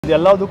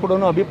ಎಲ್ಲದೂ ಕೂಡ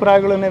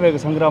ಅಭಿಪ್ರಾಯಗಳನ್ನೇ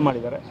ಸಂಗ್ರಹ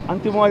ಮಾಡಿದ್ದಾರೆ.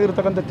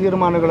 ಅಂತಿಮವಾಗಿರ್ತಕ್ಕಂಥ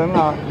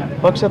ತೀರ್ಮಾನಗಳನ್ನು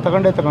ಪಕ್ಷ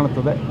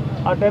ತಗೊಳ್ಳುತ್ತದೆ.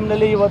 ಆ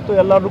ಟೈಮ್ನಲ್ಲಿ ಇವತ್ತು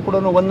ಎಲ್ಲರೂ ಕೂಡ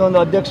ಒಂದೊಂದು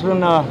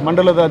ಅಧ್ಯಕ್ಷರನ್ನ,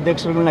 ಮಂಡಲದ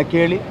ಅಧ್ಯಕ್ಷರುಗಳನ್ನ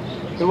ಕೇಳಿ,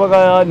 ಇವಾಗ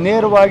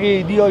ನೇರವಾಗಿ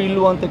ಇದೆಯೋ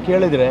ಇಲ್ವೋ ಅಂತ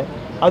ಕೇಳಿದರೆ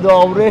ಅದು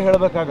ಅವರೇ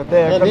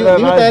ಹೇಳಬೇಕಾಗತ್ತೆ.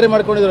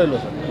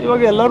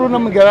 ಇವಾಗ ಎಲ್ಲರೂ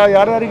ನಮ್ಗೆ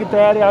ಯಾರ್ಯಾರಿಗೆ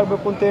ತಯಾರಿ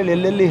ಆಗಬೇಕು ಅಂತ ಹೇಳಿ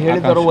ಎಲ್ಲೆಲ್ಲಿ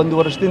ಹೇಳಿದಾರೋ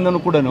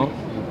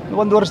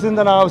ಒಂದು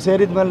ವರ್ಷದಿಂದ ನಾವು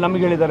ಸೇರಿದ ಮೇಲೆ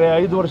ನಮಗೆ ಹೇಳಿದ್ದಾರೆ,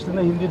 5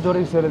 ವರ್ಷದಿಂದ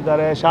ಹಿಂದಿದ್ದವರಿಗೆ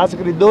ಸೇರಿದ್ದಾರೆ,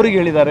 ಶಾಸಕರಿದ್ದವರಿಗೆ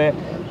ಹೇಳಿದ್ದಾರೆ.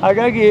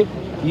 ಹಾಗಾಗಿ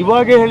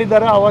ಇವಾಗ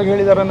ಹೇಳಿದ್ದಾರೆ ಅವಾಗ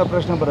ಹೇಳಿದ್ದಾರೆ ಅನ್ನೋ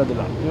ಪ್ರಶ್ನೆ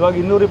ಬರೋದಿಲ್ಲ. ಇವಾಗ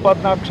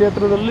 224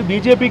 ಕ್ಷೇತ್ರದಲ್ಲಿ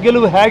BJP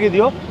ಗೆಲುವು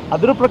ಹೇಗಿದೆಯೋ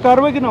ಅದರ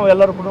ಪ್ರಕಾರವಾಗಿ ನಾವು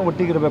ಎಲ್ಲರೂ ಕೂಡ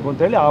ಒಟ್ಟಿಗಿರಬೇಕು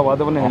ಅಂತೇಳಿ ಆ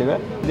ವಾದವನ್ನು ಹೇಳಿವೆ.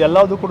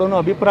 ಎಲ್ಲದೂ ಕೂಡ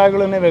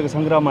ಅಭಿಪ್ರಾಯಗಳನ್ನೇ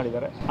ಸಂಗ್ರಹ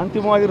ಮಾಡಿದ್ದಾರೆ.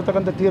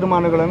 ಅಂತಿಮವಾಗಿರ್ತಕ್ಕಂಥ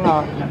ತೀರ್ಮಾನಗಳನ್ನು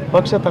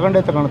ಪಕ್ಷ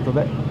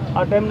ತಗೊಳ್ಳುತ್ತದೆ.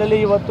 ಆ ಟೈಮ್ನಲ್ಲಿ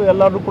ಇವತ್ತು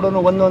ಎಲ್ಲರೂ ಕೂಡ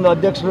ಒಂದೊಂದು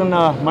ಅಧ್ಯಕ್ಷರನ್ನ,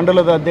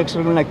 ಮಂಡಲದ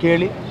ಅಧ್ಯಕ್ಷರುಗಳನ್ನ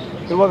ಕೇಳಿ,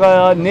 ಇವಾಗ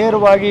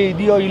ನೇರವಾಗಿ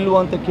ಇದೆಯೋ ಇಲ್ವೋ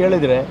ಅಂತ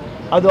ಕೇಳಿದರೆ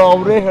ಅದು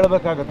ಅವರೇ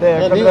ಹೇಳಬೇಕಾಗತ್ತೆ.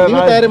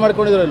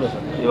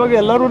 ಇವಾಗ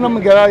ಎಲ್ಲರೂ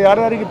ನಮ್ಗೆ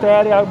ಯಾರ್ಯಾರಿಗೆ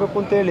ತಯಾರಿ ಆಗಬೇಕು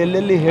ಅಂತ ಹೇಳಿ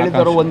ಎಲ್ಲೆಲ್ಲಿ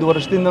ಹೇಳಿದಾರೋ ಒಂದು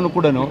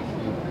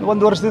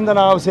ವರ್ಷದಿಂದ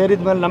ನಾವು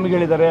ಸೇರಿದ ಮೇಲೆ ನಮಗೆ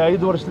ಹೇಳಿದ್ದಾರೆ,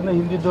 5 ವರ್ಷದಿಂದ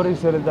ಹಿಂದಿದ್ದವರಿಗೆ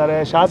ಸೇರಿದ್ದಾರೆ,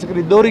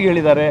 ಶಾಸಕರಿದ್ದವರಿಗೆ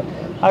ಹೇಳಿದ್ದಾರೆ.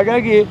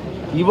 ಹಾಗಾಗಿ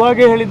ಇವಾಗ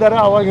ಹೇಳಿದ್ದಾರೆ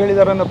ಅವಾಗ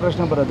ಹೇಳಿದ್ದಾರೆ ಅನ್ನೋ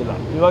ಪ್ರಶ್ನೆ ಬರೋದಿಲ್ಲ.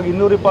 ಇವಾಗ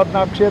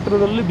 224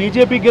 ಕ್ಷೇತ್ರದಲ್ಲಿ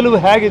BJP ಗೆಲುವು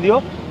ಹೇಗಿದೆಯೋ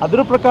ಅದರ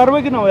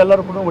ಪ್ರಕಾರವಾಗಿ ನಾವು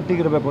ಎಲ್ಲರೂ ಕೂಡ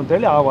ಒಟ್ಟಿಗಿರಬೇಕು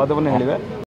ಅಂತೇಳಿ ಆ ವಾದವನ್ನು ಹೇಳಿವೆ.